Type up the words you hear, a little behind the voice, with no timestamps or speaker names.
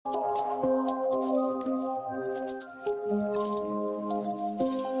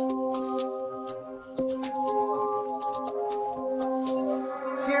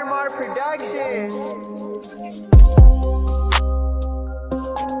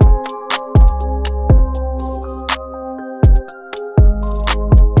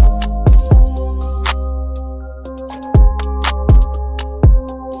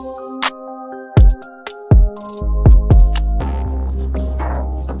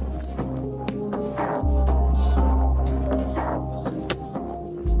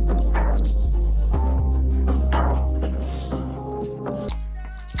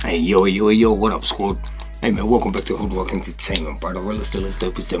Hey, yo, what up, squad? Hey, man, welcome back to HOODROK Entertainment, bro. The realest,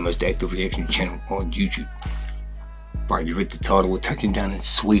 dopest, and most active reaction channel on YouTube. Bro, you read the title, we're touching down in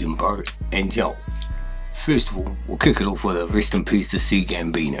Sweden, bro. And yo, first of all, we'll kick it off with a rest in peace to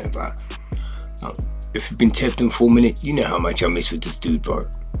C.Gambino, bro. If you've been tapped in for a minute, you know how much I miss with this dude, bro.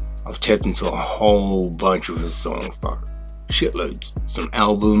 I've tapped into a whole bunch of his songs, bro. Shitloads. Some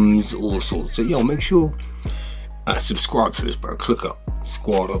albums, all sorts. So, yo, make sure subscribe to this, bro. Click up,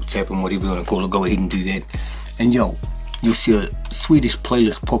 squad up, tap in, whatever you want to call it. Go ahead and do that. And yo, you'll see a Swedish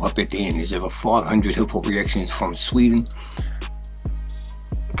playlist pop up at the end. There's over 500 hip hop reactions from Sweden.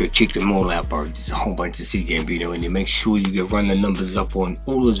 Go check them all out, bro. There's a whole bunch of C.Gambino in there. Make sure you get run the numbers up on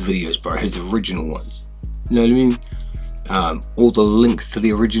all his videos, bro. His original ones. You know what I mean? All the links to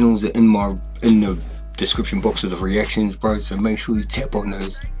the originals are in the description box of the reactions, bro. So make sure you tap on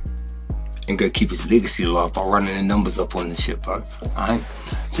those and go keep his legacy alive by running the numbers up on this shit, bro. Alright?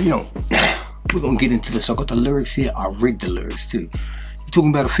 So, you know, we're gonna get into this. I got the lyrics here. I read the lyrics too. You talking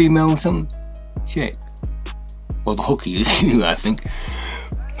about a female or something? Shit. Well, the hooky is, you know, I think.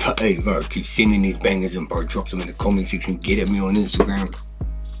 But hey, bro, keep sending these bangers in, bro. Drop them in the comments. You can get at me on Instagram.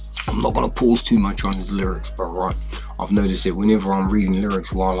 I'm not gonna pause too much on his lyrics, bro, right? I've noticed that whenever I'm reading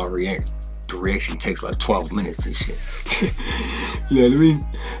lyrics while I react, the reaction takes like 12 minutes and shit. You know what I mean?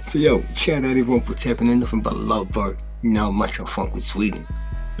 So yo, shout out everyone for tapping in. Nothing but love, bro. You know how much I funk with Sweden,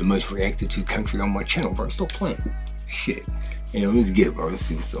 the most reacted to country on my channel, bro. Stop playing. Shit. You know, let's get it, bro. Let's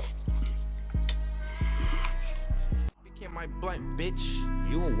see what's up. Became my blunt, bitch.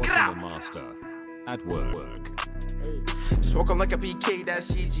 You're watching a master at work. Smoke 'em like a BK, that's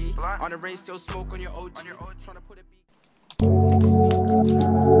CG. On the rain, still smoke on your OG. Trying to put a beat.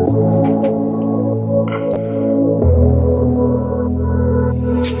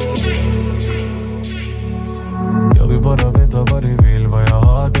 Jag vill bara veta vad du vill, vad jag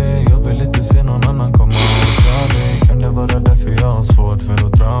har dig. Jag vill inte se någon annan komma och ta dig. Kan det vara därför jag har svårt för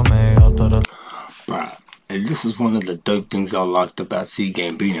att dra mig? Bruh, and this is one of the dope things I liked about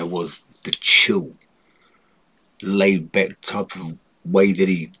C.Gambino was the chill, laid back type of way that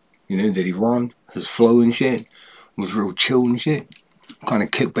he, you know, that he rhymed. His flow and shit was real chill and shit. Kind of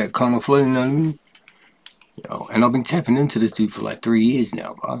kickback kind of flow, you know what I mean? Yo, and I've been tapping into this dude for like 3 years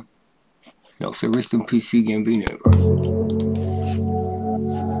now, bro. Yo, so rest in peace, C.Gambino, bro.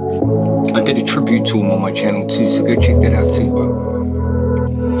 I did a tribute to him on my channel too, so go check that out too, bro.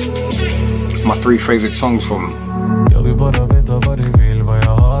 My 3 favorite songs from him. Jag vill bara veta vad du vill, vad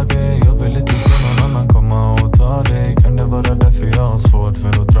jag har dig. Jag vill inte se någon annan komma och ta dig. Kan det vara därför jag har svårt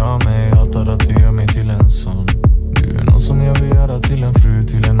för att dra mig? Hatar att du gör mig till en sån. Du är någon som jag vill göra till en fru,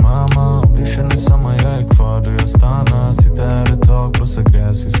 till en mamma. Om du känner samma, jag är kvar då jag stannar. Sitter här ett tag, blåser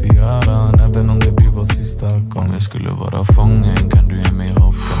gräs i cigarran. Även om det blir vår sista gång. Jag skulle vara fången, kan du ge mig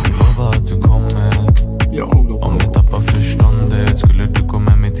hopp? Kan du lova att du kommer? Om jag tappar förståndet, skulle du gå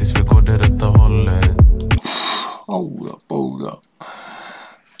med mig tills vi går det rätta hållet? Hold up.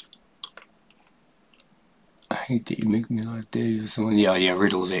 I hate that you make me like that or something. Yeah,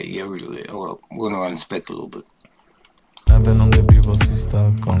 read all that. Hold up, we're gonna unspec a little bit. Även om det blir vår sista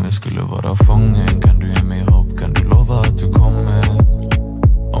gång. Jag skulle vara fången, kan du ge mig hopp? Kan du lova att du kommer?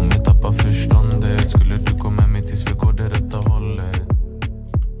 Om jag tappar förståndet, skulle du gå med mig tills vi går det rätta hållet?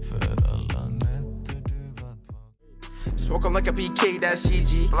 För alla nätter du var. Smoke 'em like a BK, that's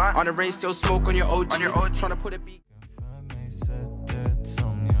CG. On the rain, still smoke on your OG. Trying to put a beat. För mig sättet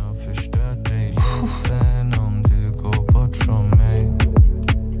som jag förstört dig. Ledsen om du går bort från mig.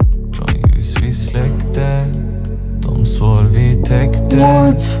 Från ljus vi släckte. De sår vi täckte.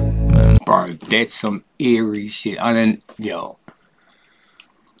 What? Men bro, that's some eerie shit. I didn't, yo.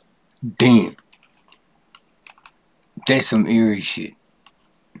 Damn. That's some eerie shit.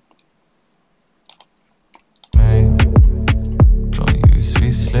 Från ljus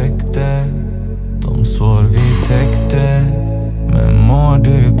vi släckte. De sår vi täckte. Men mår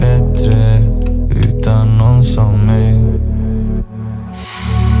du bättre utan någon som mig?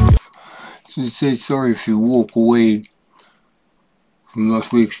 So say sorry if you walk away from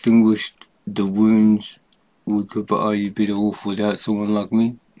us. We extinguished the wounds. We could, but are you better off without someone like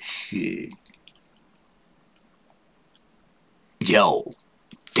me? Shit. Yo,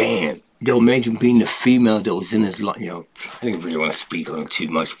 damn. Yo, imagine being the female that was in his life. Yo, I didn't really want to speak on it too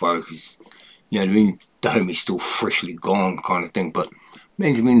much, bro, because, you know what I mean? The homie's still freshly gone kind of thing, but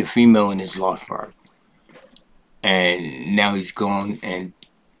imagine being the female in his life, bro. And now he's gone, and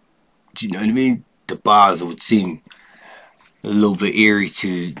you know what I mean? The bars would seem a little bit eerie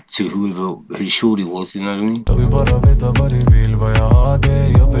to whoever his shorty was, you know what I mean? Jag vill bara veta vad du vill, vad jag har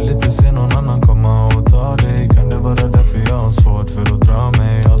dig. Jag vill inte se någon annan komma och ta dig. Kan det vara därför jag har svårt för att dra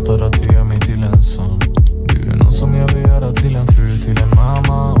mig? hatar att du gör mig till en sån. Du är någon som jag vill göra till en fru, till en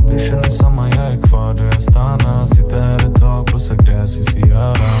mamma. Om du känner samma, jag är kvar då jag stannar. Sitter här ett tag, blåsa gräs i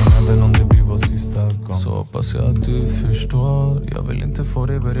cigarran. Även om det blir vår sista gång, så hoppas jag att du förstår. Jag vill inte få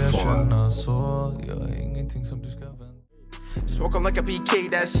dig börja känna så. Jag är ingenting som du ska vänta. Smoke 'em like a BK,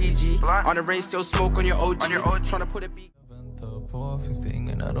 that's CG. On the range, still smoke on your OG. Tryna put a beat. Finns det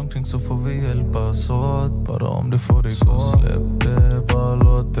ingen här omkring så får vi hjälpas åt. Bara om du får dig gå, släpp det, bara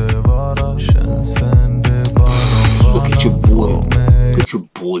låt det vara. Känslan, det är bara Look at your boy. Look at your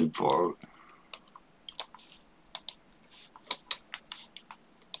boy, bro.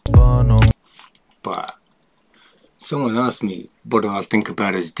 But someone asked me, what do I think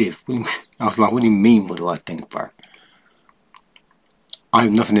about his diff? I was like, what do you mean, what do I think, bro? I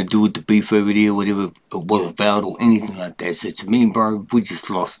have nothing to do with the beef over there, whatever it was about or anything like that. So to me, bro, we just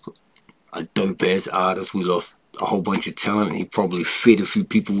lost a dope-ass artist. We lost a whole bunch of talent. He probably fed a few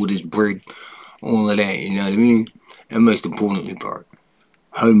people with his bread. All of that, you know what I mean? And most importantly, bro,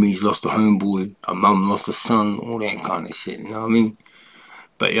 homies lost a homeboy, a mum lost a son, all that kind of shit, you know what I mean?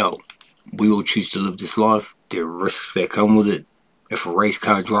 But yo, we all choose to live this life. There are risks that come with it. If a race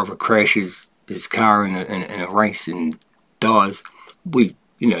car driver crashes his car in a race and dies, you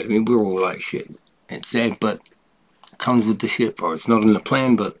know what I mean, we're all like shit. It's sad, but it comes with the shit, bro. It's not in the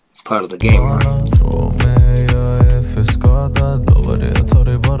plan, but it's part of the game, right? Tro mig, jag är för skadad. Lovar det, jag tar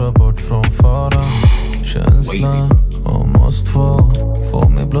dig bara bort från faran. Känslan om oss två får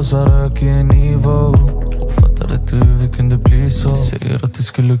mig blåsa rök i en nivå. Och fattar att vi kunde bli så. Säger att du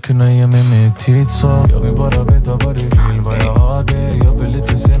skulle kunna ge mig mer tid så. Jag vill bara veta vad du vill, vad jag har det. Jag vill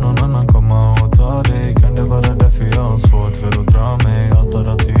inte se någon annan komma och ta dig. Kan det vara därför jag har svårt för att dra mig? Jag hatar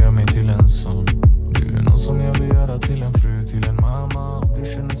att du gör mig till en sån. Du är någon som jag vill göra till en fru, till en mamma. Om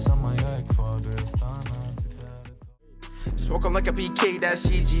du känner samma, jag är kvar då jag stannar. Smoke 'em like a BK, that's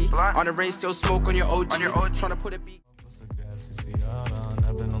CG. On the range, still smoke on your OG. Tryna put a beat.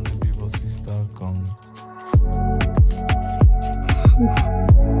 Även om det blir vår sista gång.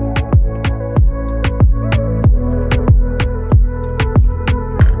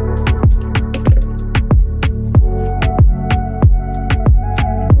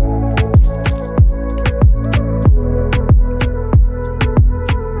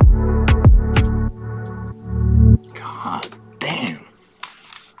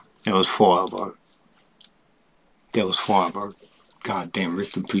 That was fire, bro. That was fire, bro. God damn,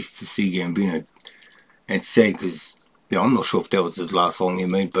 rest in peace to C.Gambino. And sad, because, yeah, I'm not sure if that was his last song he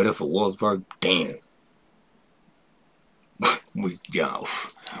made, but if it was, bro, damn.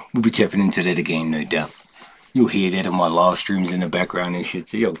 We'll be tapping into that again, no doubt. You'll hear that in my live streams in the background and shit.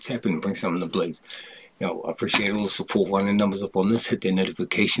 So, yo, tap in and bring something to blaze. Yo, I appreciate all the support. Running numbers up on this. Hit that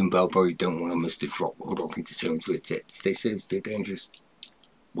notification bell, bro. You don't want to miss the drop. HOODROK Entertainment. Stay safe, stay dangerous.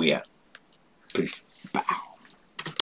 We out. Peace. Bow.